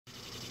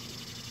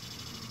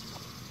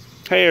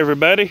Hey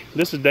everybody,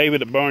 this is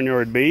David at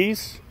Barnyard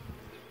Bees.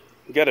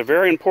 Got a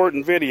very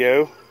important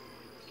video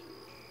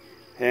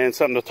and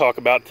something to talk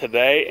about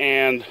today,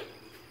 and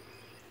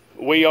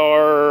we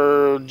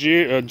are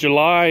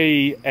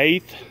July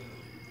 8th,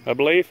 I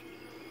believe,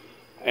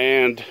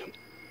 and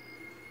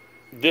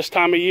this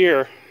time of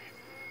year,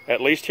 at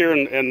least here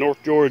in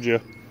North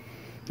Georgia,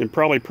 and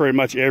probably pretty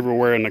much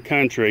everywhere in the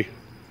country,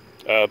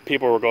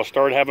 people are going to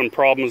start having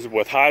problems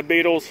with hive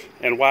beetles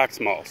and wax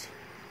moths.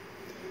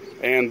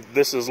 And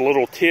this is a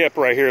little tip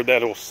right here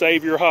that will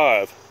save your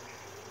hive,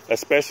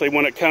 especially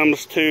when it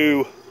comes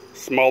to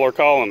smaller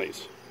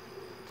colonies.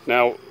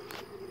 Now,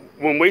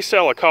 when we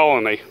sell a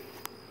colony,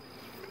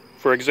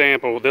 for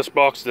example, this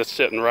box that's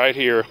sitting right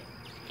here,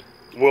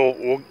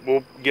 we'll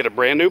get a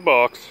brand new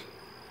box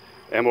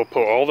and we'll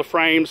put all the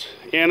frames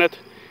in it,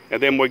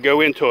 and then we go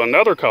into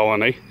another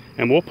colony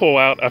and we'll pull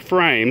out a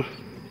frame,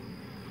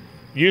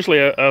 usually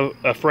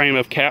a frame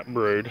of capped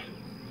brood.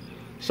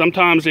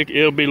 Sometimes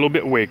it'll be a little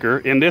bit weaker.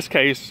 In this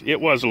case,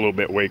 it was a little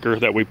bit weaker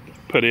that we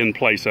put in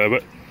place of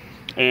it.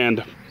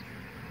 And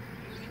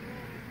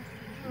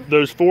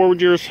those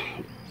foragers,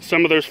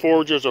 some of those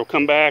foragers will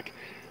come back,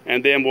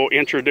 and then we'll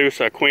introduce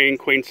a queen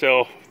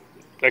cell,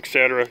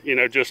 etc. You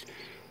know, just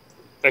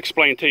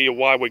explain to you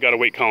why we got a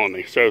weak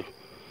colony. So,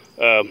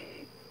 or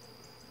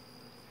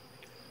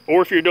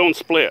if you're doing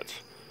splits,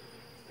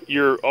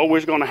 you're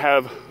always going to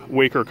have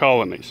weaker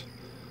colonies.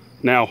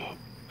 Now,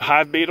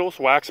 hive beetles,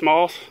 wax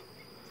moths,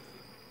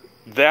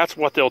 that's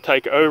what they'll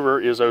take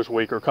over, is those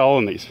weaker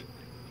colonies.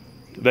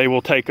 They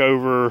will take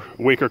over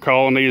weaker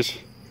colonies,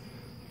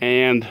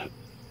 and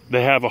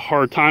they have a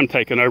hard time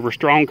taking over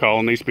strong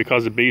colonies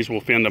because the bees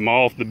will fend them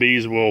off. The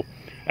bees will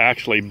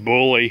actually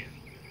bully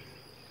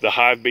the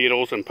hive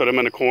beetles and put them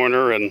in a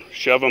corner and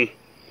shove them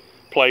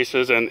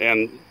places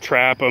and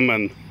trap them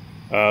and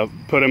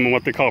put them in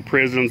what they call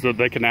prisons, that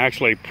they can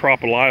actually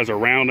propolyze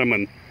around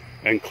them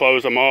and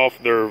close them off.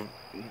 They're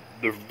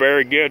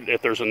very good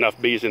if there's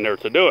enough bees in there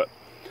to do it.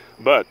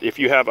 But if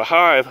you have a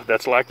hive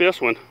that's like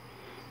this one,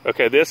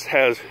 okay, this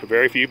has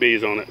very few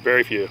bees on it,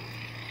 very few.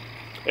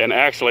 And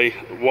actually,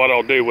 what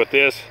I'll do with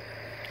this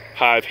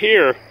hive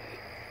here,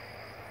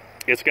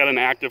 it's got an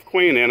active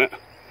queen in it,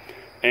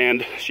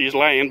 and she's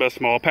laying by a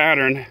small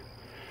pattern.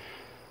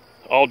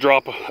 I'll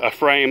drop a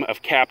frame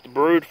of capped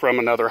brood from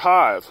another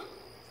hive.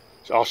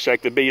 So I'll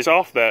shake the bees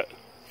off that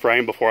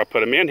frame before I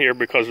put them in here,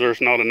 because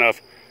there's not enough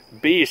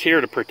bees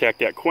here to protect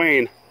that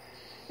queen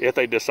if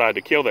they decide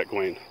to kill that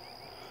queen.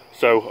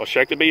 So I'll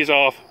shake the bees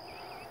off,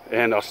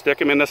 and I'll stick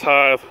them in this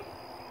hive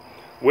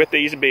with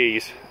these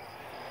bees.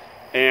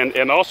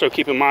 And also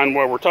keep in mind,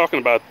 while we're talking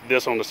about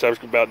this on the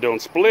subject about doing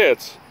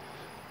splits,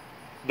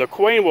 the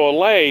queen will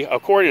lay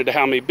according to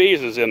how many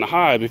bees is in the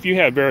hive. If you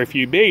have very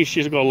few bees,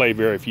 she's going to lay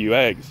very few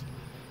eggs.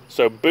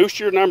 So boost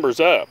your numbers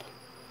up.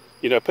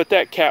 You know, put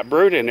that capped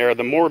brood in there.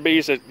 The more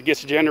bees that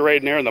gets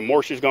generated in there, the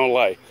more she's going to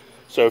lay.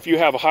 So if you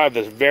have a hive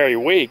that's very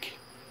weak,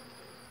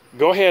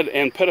 go ahead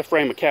and put a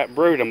frame of capped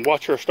brood and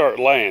watch her start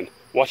laying.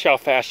 Watch how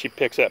fast she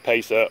picks that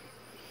pace up,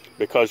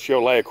 because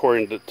she'll lay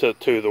according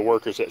to the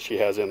workers that she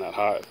has in that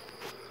hive.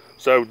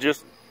 So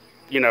just,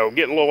 you know,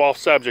 getting a little off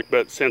subject,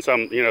 but since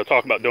I'm, you know,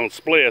 talking about doing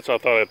splits, I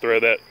thought I'd throw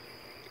that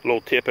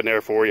little tip in there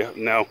for you.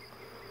 Now,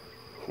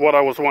 what I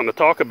was wanting to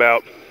talk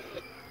about,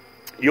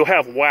 you'll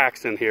have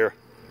wax in here,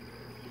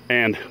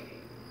 and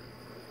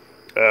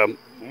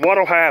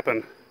what'll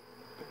happen,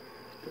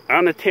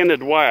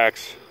 unattended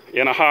wax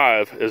in a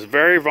hive is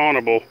very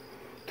vulnerable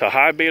to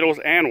hive beetles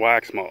and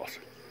wax moths.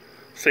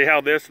 See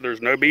how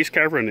there's no bees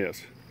covering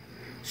this.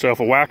 So if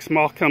a wax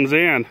moth comes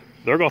in,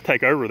 they're going to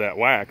take over that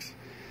wax,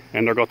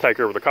 and they're going to take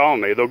over the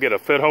colony. They'll get a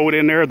foothold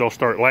in there, they'll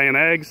start laying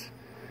eggs,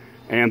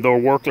 and they'll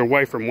work their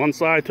way from one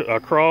side to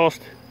across.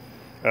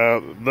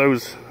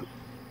 Those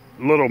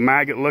little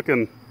maggot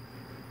looking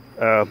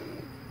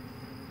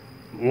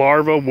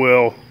larvae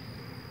will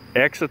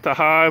exit the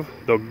hive,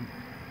 they'll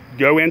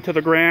go into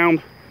the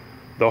ground,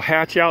 they'll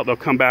hatch out, they'll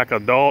come back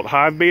adult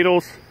hive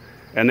beetles,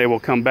 and they will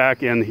come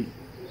back in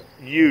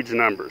huge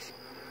numbers.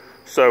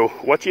 So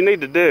what you need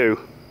to do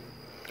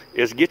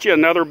is get you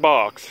another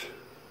box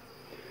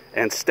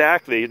and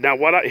stack these. Now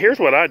here's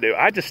what I do.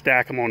 I just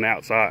stack them on the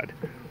outside.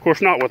 Of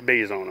course, not with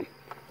bees on them.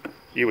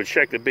 You would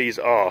shake the bees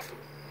off.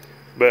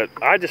 But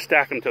I just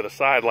stack them to the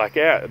side like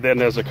that.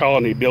 Then as the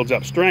colony builds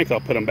up strength, I'll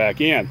put them back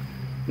in.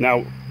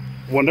 Now,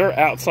 when they're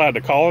outside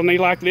the colony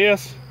like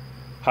this,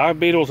 hive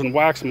beetles and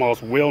wax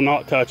moths will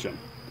not touch them.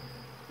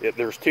 If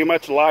there's too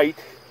much light,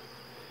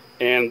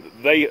 and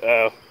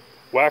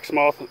wax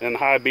moth and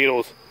hive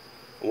beetles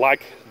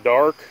like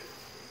dark.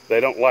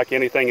 They don't like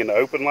anything in the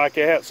open like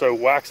that. So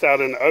wax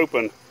out in the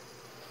open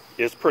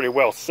is pretty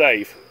well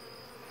safe,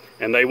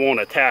 and they won't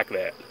attack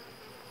that,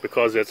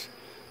 because it's,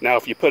 now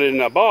if you put it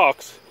in a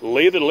box,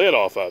 leave the lid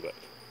off of it,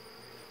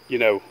 you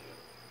know,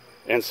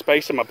 and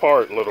space them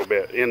apart a little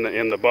bit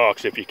in the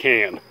box if you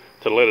can,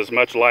 to let as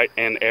much light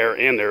and air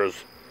in there as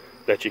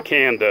that you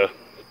can to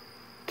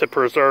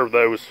preserve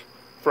those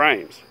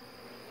frames.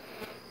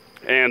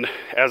 And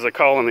as the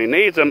colony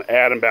needs them,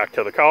 add them back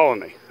to the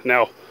colony.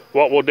 Now,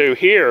 what we'll do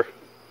here,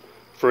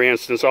 for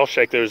instance, I'll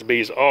shake those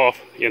bees off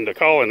in the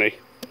colony,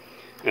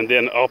 and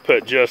then I'll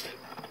put just,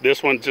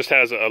 this one just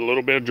has a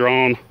little bit of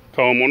drawn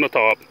comb on the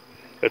top.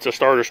 It's a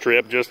starter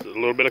strip, just a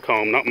little bit of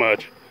comb, not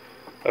much.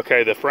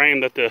 Okay, the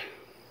frame that the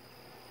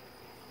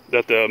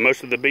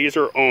most of the bees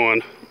are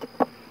on,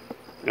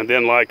 and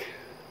then, like,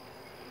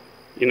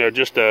 you know,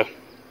 just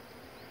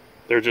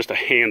they're just a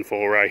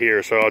handful right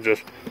here, so I'll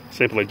just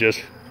simply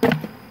just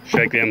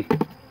shake them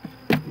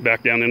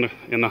back down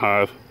in the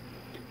hive,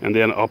 and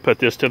then I'll put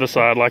this to the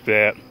side like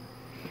that,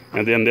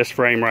 and then this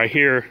frame right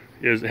here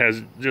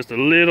has just a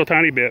little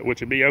tiny bit,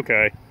 which would be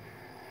okay,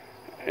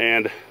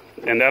 and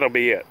that'll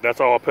be it. That's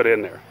all I'll put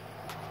in there.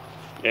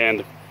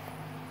 And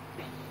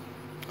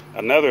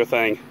another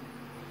thing,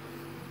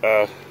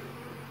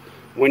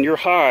 when your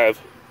hive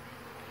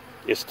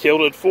is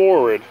tilted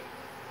forward,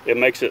 it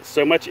makes it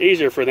so much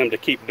easier for them to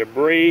keep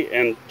debris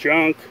and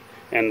junk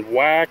and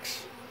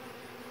wax,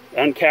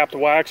 uncapped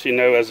wax. You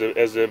know, as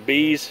the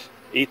bees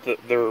eat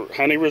their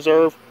honey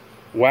reserve,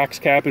 wax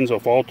cappings will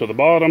fall to the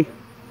bottom.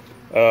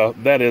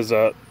 That is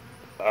a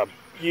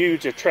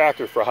huge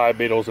attractor for hive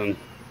beetles and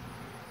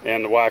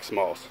wax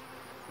moths.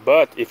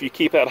 But if you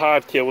keep that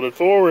hive tilted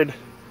forward,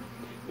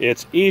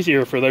 it's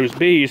easier for those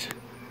bees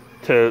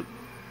to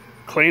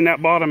clean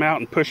that bottom out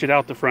and push it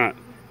out the front.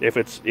 If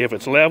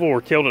it's level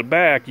or tilted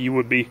back, you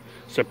would be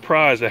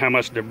surprised at how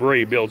much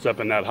debris builds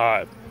up in that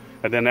hive.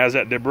 And then as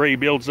that debris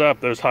builds up,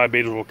 those hive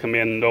beetles will come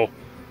in and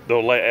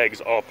they'll lay eggs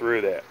all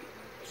through that.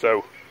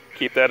 So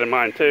keep that in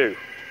mind too.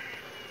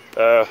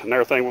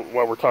 Another thing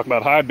while we're talking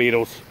about hive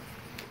beetles,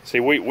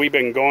 see, we've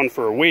been gone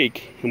for a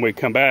week, and we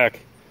come back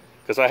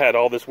because I had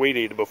all this weed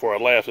eater before I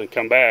left, and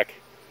come back,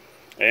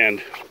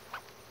 and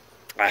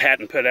I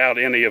hadn't put out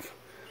any of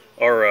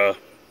our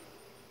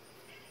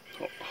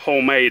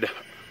homemade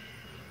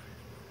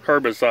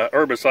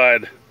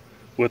herbicide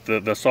with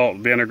the salt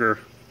and vinegar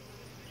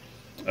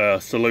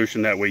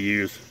solution that we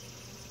use,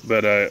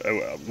 but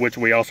which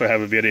we also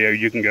have a video.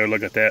 You can go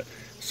look at that.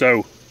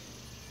 So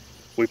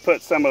we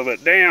put some of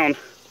it down,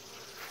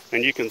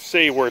 and you can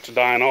see where it's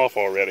dying off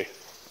already.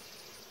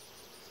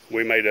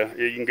 We made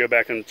you can go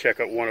back and check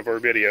out one of our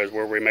videos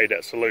where we made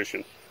that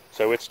solution.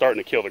 So it's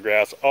starting to kill the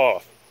grass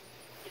off.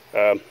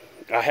 I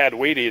had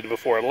weed eater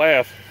before I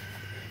left,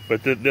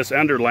 but this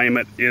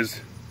underlayment is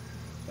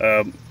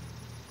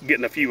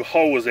getting a few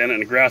holes in it,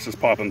 and the grass is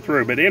popping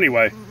through. But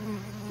anyway,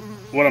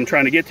 what I'm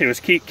trying to get to is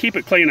keep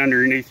it clean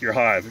underneath your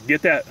hive.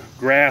 Get that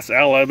grass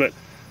out of it.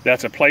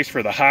 That's a place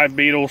for the hive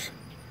beetles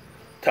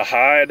to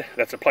hide.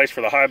 That's a place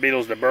for the hive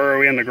beetles to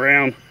burrow in the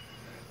ground.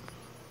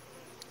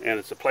 And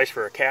it's a place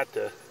for a cat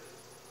to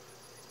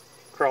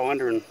crawl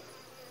under and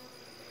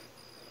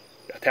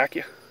attack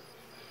you.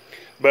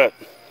 But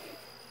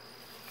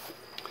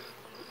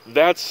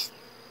that's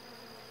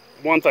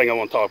one thing I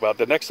want to talk about.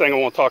 The next thing I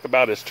want to talk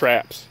about is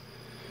traps.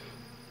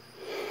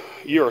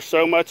 You are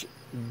so much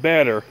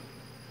better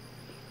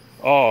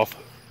off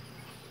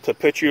to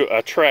put you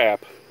a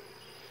trap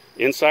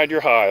inside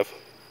your hive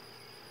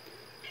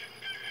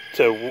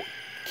to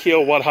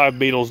kill what hive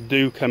beetles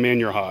do come in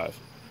your hive.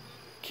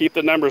 Keep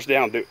the numbers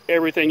down. Do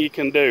everything you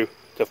can do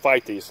to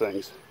fight these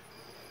things.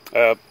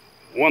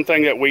 One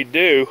thing that we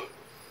do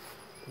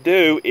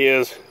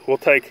is we'll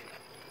take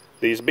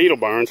these Beetle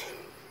Barns,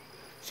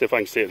 see if I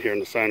can see it here in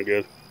the sun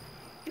good,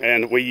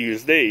 and we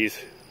use these,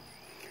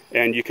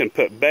 and you can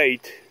put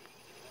bait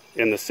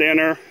in the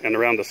center and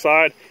around the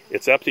side.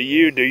 It's up to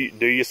you. Do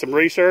you some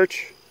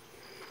research.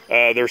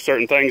 There's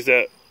certain things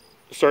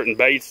certain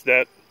baits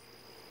that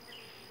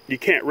you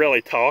can't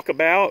really talk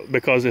about,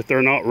 because if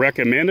they're not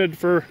recommended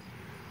for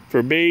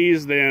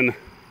bees, then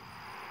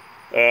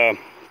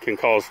can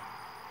cause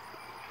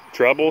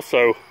trouble.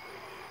 So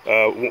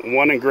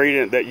one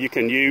ingredient that you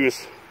can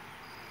use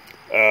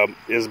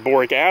is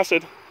boric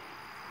acid,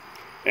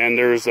 and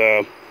there's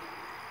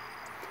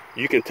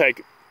you can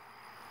take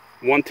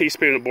 1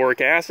 teaspoon of boric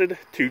acid,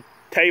 2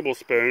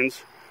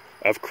 tablespoons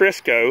of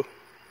Crisco,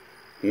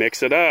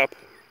 mix it up,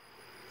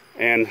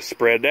 and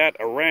spread that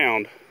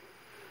around,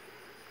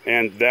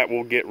 and that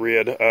will get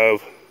rid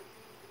of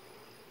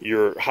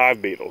your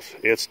hive beetles.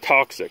 It's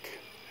toxic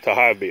to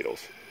hive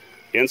beetles.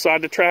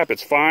 Inside the trap,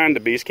 it's fine. The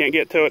bees can't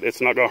get to it.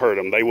 It's not going to hurt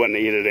them. They wouldn't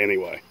eat it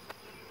anyway.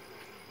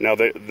 Now,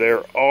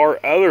 there are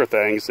other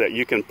things that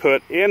you can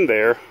put in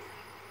there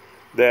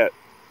that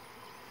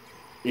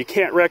you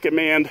can't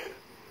recommend,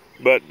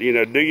 but, you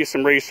know, do you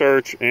some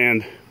research,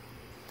 and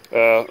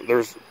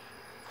there's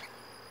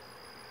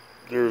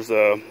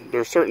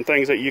certain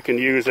things that you can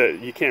use that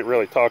you can't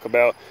really talk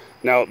about.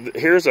 Now,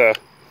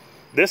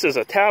 this is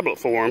a tablet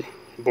form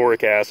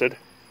boric acid.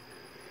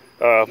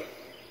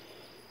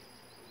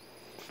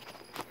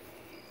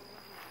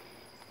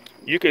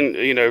 You can,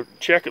 you know,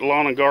 check at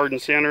lawn and garden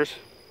centers,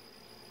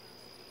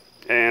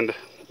 and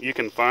you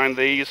can find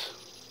these.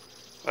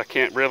 I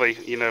can't really,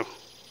 you know,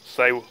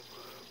 say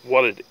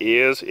what it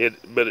is.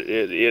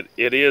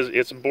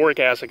 It's boric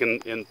acid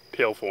in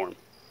pill form.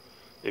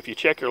 If you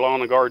check your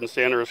lawn and garden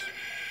centers,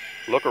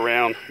 look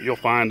around, you'll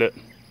find it.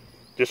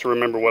 Just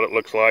remember what it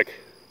looks like.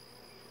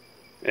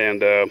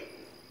 And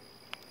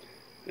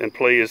And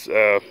please,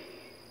 in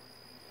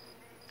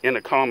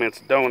the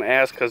comments, don't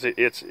ask, because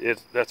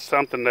that's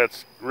something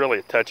that's really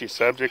a touchy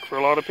subject for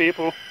a lot of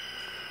people.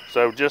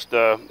 So just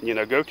you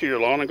know, go to your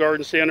lawn and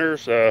garden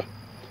centers,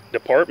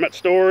 department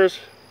stores,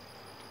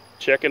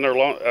 check in their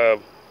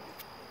lawn.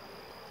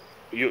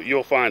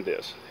 You'll find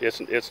this.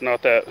 It's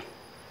not that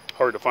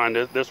hard to find.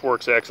 This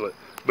works excellent.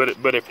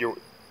 But if you're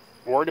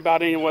worried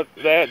about any of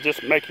that,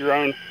 just make your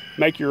own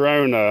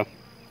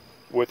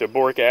with the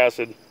boric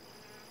acid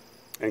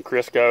and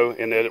Crisco,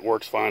 and it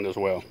works fine as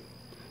well.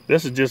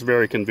 This is just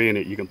very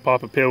convenient. You can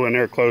pop a pill in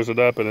there, close it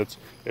up, and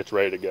it's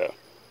ready to go.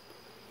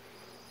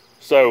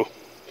 So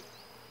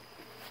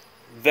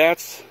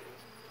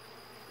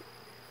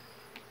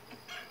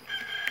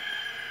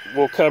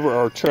we'll cover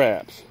our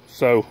traps.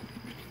 So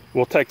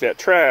we'll take that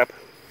trap,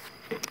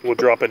 we'll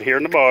drop it here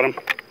in the bottom,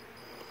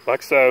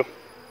 like so.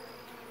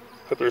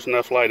 Hope there's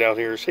enough light out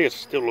here. See, it's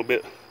still a little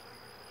bit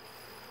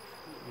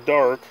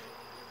dark.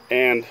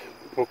 And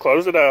we'll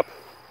close it up.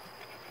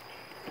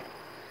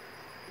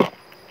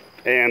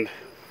 And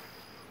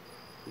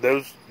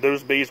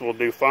those bees will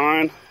do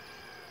fine.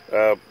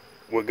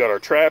 We've got our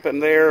trap in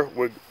there.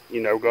 We're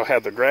gonna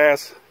have the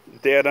grass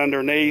dead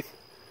underneath.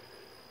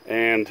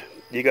 And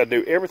you got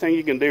to do everything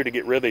you can do to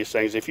get rid of these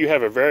things. If you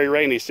have a very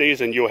rainy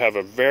season, you'll have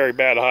a very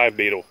bad hive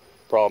beetle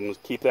problem.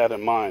 Keep that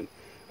in mind.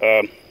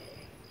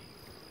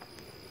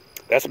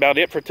 That's about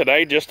it for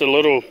today. Just a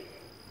little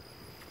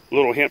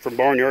hint from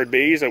Barnyard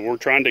Bees that we're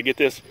trying to get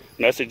this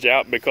message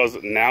out, because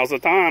now's the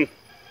time.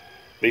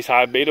 These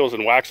hive beetles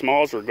and wax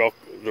moths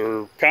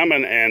they're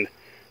coming, and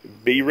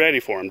be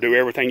ready for them. Do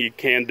everything you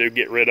can to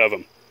get rid of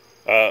them.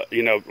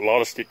 You know, a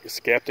lot of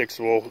skeptics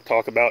will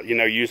talk about,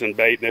 using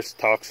bait and it's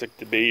toxic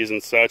to bees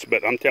and such,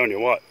 but I'm telling you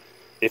what,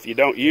 if you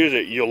don't use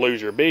it, you'll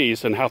lose your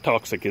bees. And how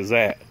toxic is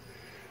that?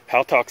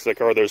 How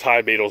toxic are those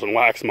hive beetles and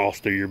wax moths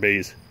to your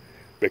bees?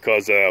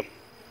 Because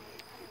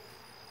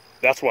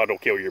that's what'll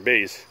kill your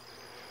bees.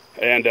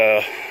 And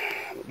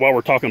while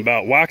we're talking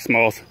about wax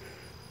moths,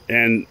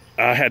 and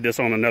I had this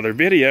on another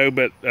video,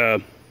 but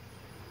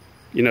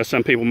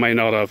some people may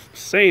not have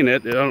seen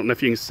it. I don't know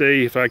if you can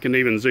see, if I can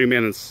even zoom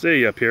in and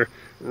see up here.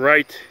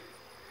 Right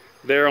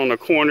there on the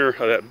corner of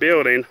that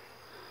building,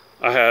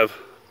 I have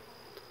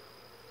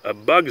a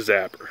bug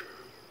zapper.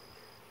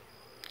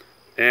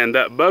 And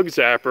that bug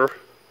zapper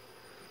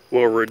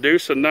will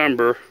reduce the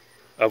number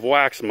of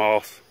wax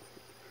moths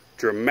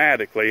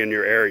dramatically in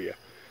your area.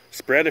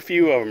 Spread a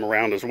few of them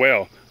around as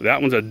well.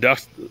 That one's a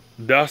dusk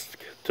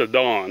to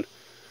dawn.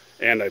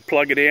 And they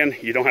plug it in,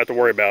 you don't have to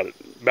worry about it.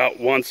 About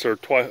once or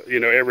twice,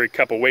 every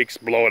couple weeks,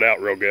 blow it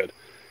out real good,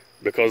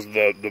 because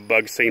the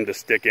bugs seem to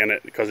stick in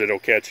it, because it'll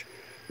catch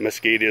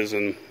mosquitoes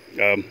and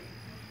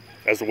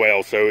as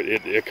well. So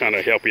it kind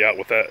of help you out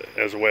with that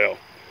as well.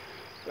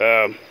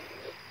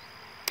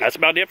 That's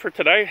about it for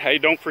today. Hey,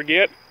 don't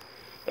forget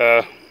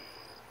our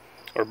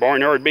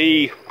Barnyard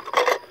Bee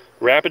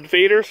rapid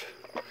feeders.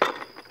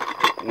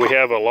 We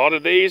have a lot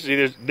of these.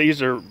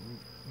 These are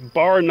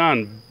bar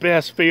none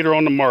best feeder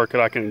on the market,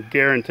 I can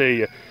guarantee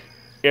you.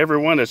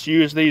 Everyone that's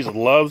used these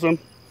loves them.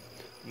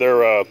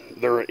 They're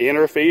an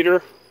inner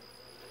feeder.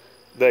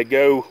 They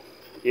go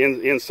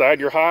inside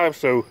your hive,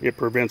 so it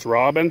prevents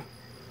robbing.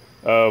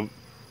 You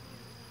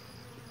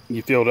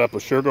fill it up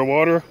with sugar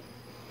water,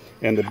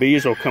 and the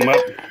bees will come up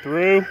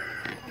through.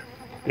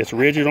 It's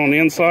rigid on the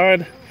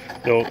inside.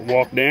 They'll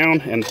walk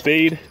down and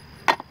feed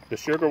the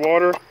sugar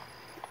water,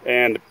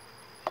 and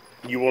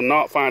you will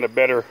not find a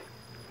better.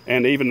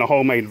 And even the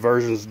homemade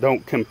versions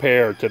don't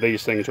compare to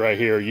these things right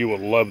here. You will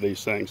love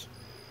these things.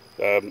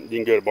 You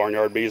can go to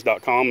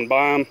barnyardbees.com and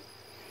buy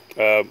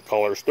them.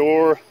 Call our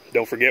store.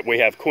 Don't forget, we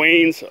have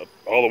queens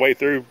all the way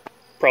through,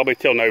 probably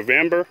till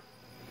November,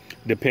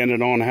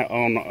 depending on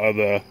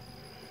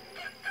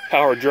how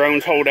our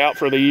drones hold out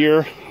for the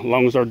year. As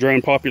long as our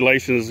drone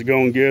population is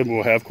going good,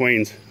 we'll have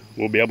queens.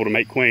 We'll be able to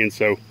make queens.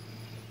 So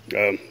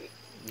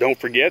don't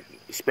forget,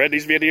 spread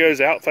these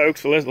videos out,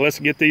 folks. Let's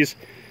get these.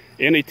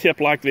 Any tip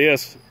like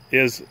this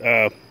is,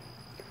 a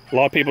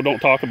lot of people don't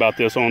talk about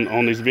this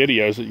on these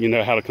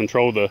videos, how to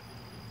control the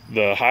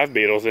hive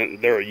beetles,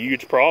 and they're a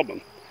huge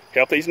problem.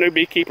 Help these new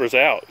beekeepers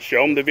out.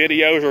 Show them the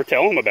videos or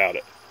tell them about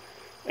it.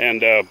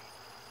 And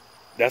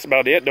that's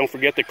about it. Don't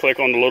forget to click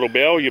on the little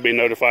bell. You'll be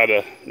notified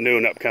of new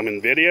and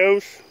upcoming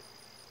videos.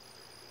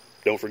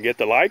 Don't forget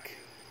to like,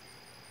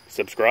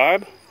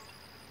 subscribe,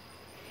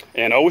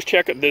 and always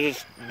check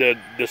the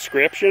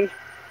description,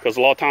 because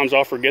a lot of times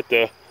I'll forget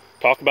to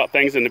talk about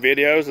things in the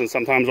videos, and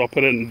sometimes I'll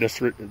put it in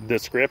the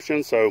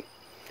description. So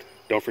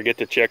don't forget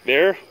to check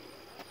there.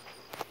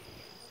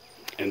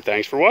 And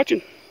thanks for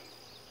watching.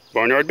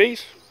 Barnyard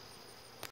Bees.